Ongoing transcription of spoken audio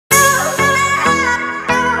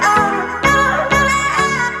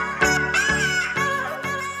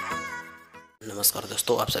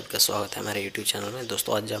दोस्तों, आप सबका स्वागत है हमारे YouTube चैनल में।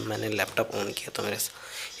 दोस्तों, आज जब मैंने लैपटॉप ऑन किया तो मेरे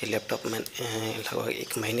ये लैपटॉप मैंने लगभग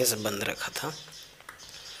 1 महीने से बंद रखा था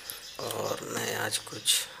और मैं आज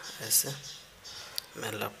कुछ ऐसे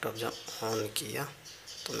मैं लैपटॉप जब ऑन किया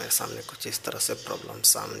तो मेरे सामने कुछ इस तरह से प्रॉब्लम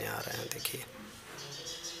सामने आ रहे हैं। देखिए,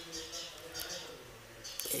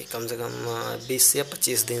 ये कम से कम 20 या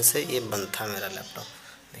 25 दिन से ये बंद था मेरा लैपटॉप।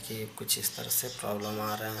 देखिए, कुछ इस तरह से प्रॉब्लम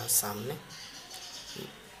आ रहे हैं सामने।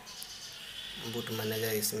 बूट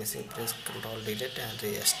मैनेजर इस missing, press control delete and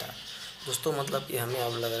restart. दोस्तों, मतलब कि हमें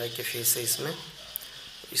अब लग रहा है कि फिर से इसमें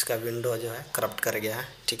इसका विंडो जो है करप्ट कर गया है।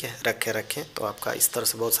 ठीक है, रखें तो आपका इस तरह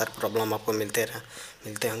से बहुत सारे प्रॉब्लम आपको मिलते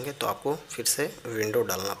होंगे, तो आपको फिर से विंडो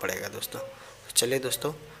डालना पड़ेगा दोस्तों। तो चलिए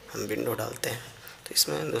दोस्तों, हम विंडो डालते हैं। तो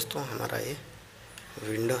इसमें दोस्तों हमारा ये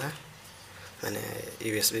विंडो है, मैंने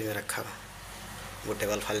USB में रखा हुआ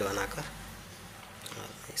बूटेबल फाइल बनाकर,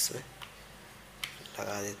 और इसमें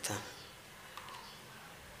लगा देता हूँ।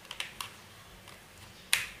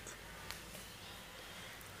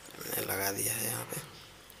 मैंने लगा दिया है यहाँ पे,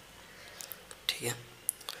 ठीक है।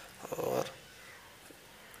 और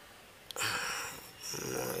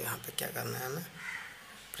यहाँ पे क्या करना है हमें,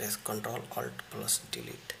 press control alt plus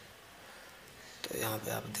delete. तो यहाँ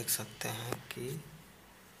पे आप देख सकते हैं कि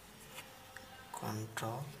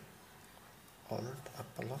कंट्रोल ऑल्ट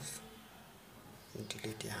प्लस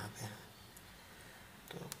डिलीट यहाँ पे है।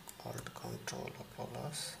 तो ऑल्ट कंट्रोल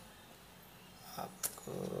प्लस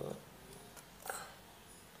आपको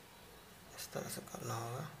इस तरह से करना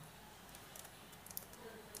होगा,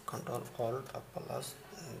 कंट्रोल ऑल्ट प्लस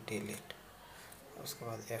डिलीट। उसके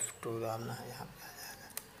बाद F2 दाबना है, यहाँ पे आ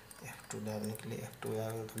जाएगा। F2 दाबने के लिए F2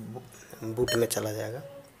 दाबेंगे तो बूट में चला जाएगा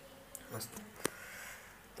मस्त।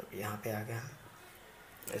 तो यहाँ पे आ गया हम।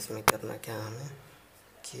 इसमें करना क्या है हमें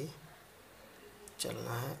कि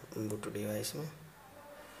चलना है बूट डिवाइस में,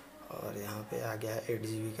 और यहाँ पे आ गया है 8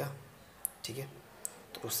 GB का, ठीक है।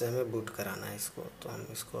 तो उससे हमें बूट कराना है इसको। तो हम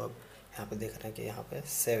इसको अब यहाँ पे देख रहे हैं कि यहाँ पे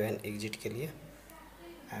 7 एग्जिट के लिए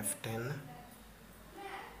F10,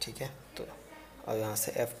 ठीक है। तो और यहाँ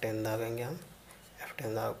से F10 दाबेंगे हम,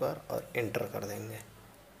 F10 दाबकर और इंटर कर देंगे।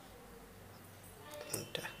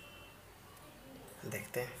 इंटर,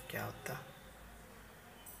 देखते हैं क्या होता है।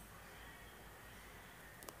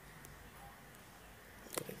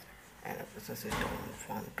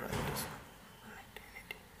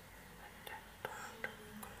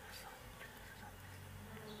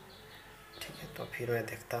 ठीक है, तो फिर मैं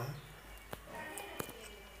देखता हूँ।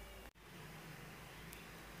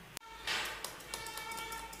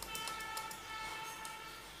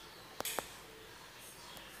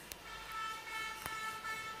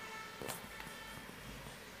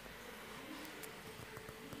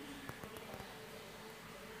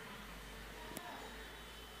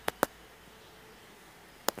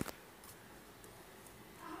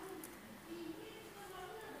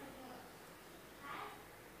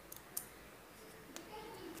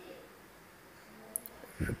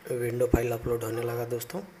 विंडो फाइल अपलोड होने लगा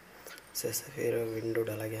दोस्तों। से फिर विंडो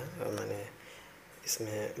डाला गया और मैंने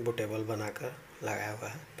इसमें बूटेबल बनाकर लगाया हुआ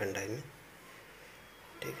है पेन ड्राइव में,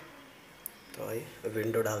 ठीक। तो वही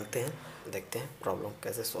विंडो डालते हैं, देखते हैं प्रॉब्लम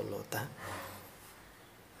कैसे सॉल्व होता है।